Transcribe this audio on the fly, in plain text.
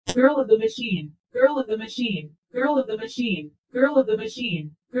Girl of the machine, girl of the machine, girl of the machine, girl of the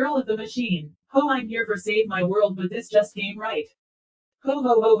machine, girl of the machine. Ho, I'm here for save my world, but this just came right. Ho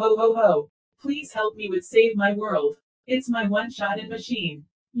ho ho ho ho ho. Please help me with save my world. It's my one shot in machine.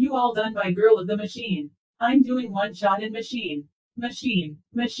 You all done by girl of the machine. I'm doing one shot in machine. Machine,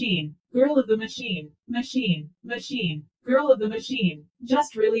 machine, girl of the machine, machine, machine, girl of the machine.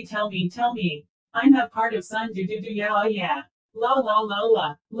 Just really tell me. I'm have part of sun do yeah oh yeah. La la la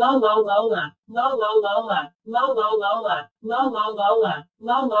la, la la la la, la la la la, la la la la, la la la la,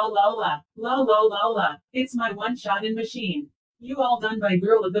 la la la la, la la la la. It's my one shot in machine. You all done by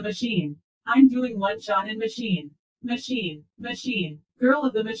girl of the machine. I'm doing one shot in machine. Machine, machine, girl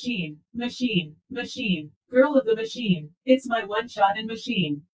of the machine, machine, machine, girl of the machine. It's my one shot in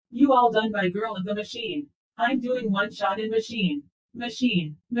machine. You all done by girl of the machine. I'm doing one shot in machine.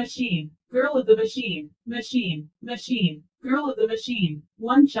 Machine, machine, girl of the machine, machine, machine, girl of the machine.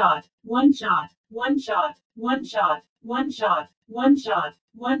 One shot, one shot, one shot, one shot, one shot, one shot,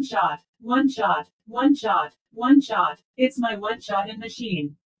 one shot, one shot, one shot, one shot. It's my one shot in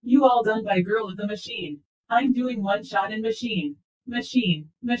machine. You all done by girl of the machine. I'm doing one shot in machine. Machine,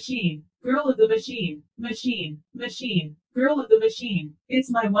 machine, girl of the machine, machine, machine, girl of the machine.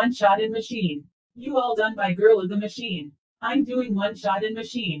 It's my one shot in machine. You all done by girl of the machine. I'm doing one shot in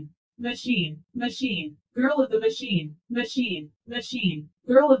machine. Machine, machine, girl of the machine, machine, machine,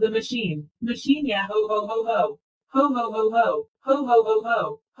 girl of the machine, machine yeah ho ho ho ho. Ho ho ho ho, ho ho ho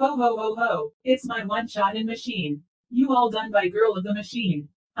ho, ho ho ho ho. It's my one shot in machine. You all done by girl of the machine.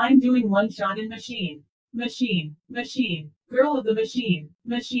 I'm doing one shot in machine. Machine, machine, girl of the machine,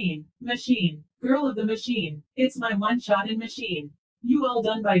 machine, machine, girl of the machine. It's my one shot in machine. You all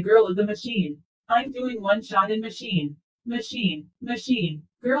done by girl of the machine. I'm doing one shot in machine. Machine, machine,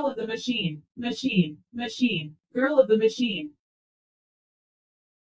 girl of the machine, machine, machine, girl of the machine.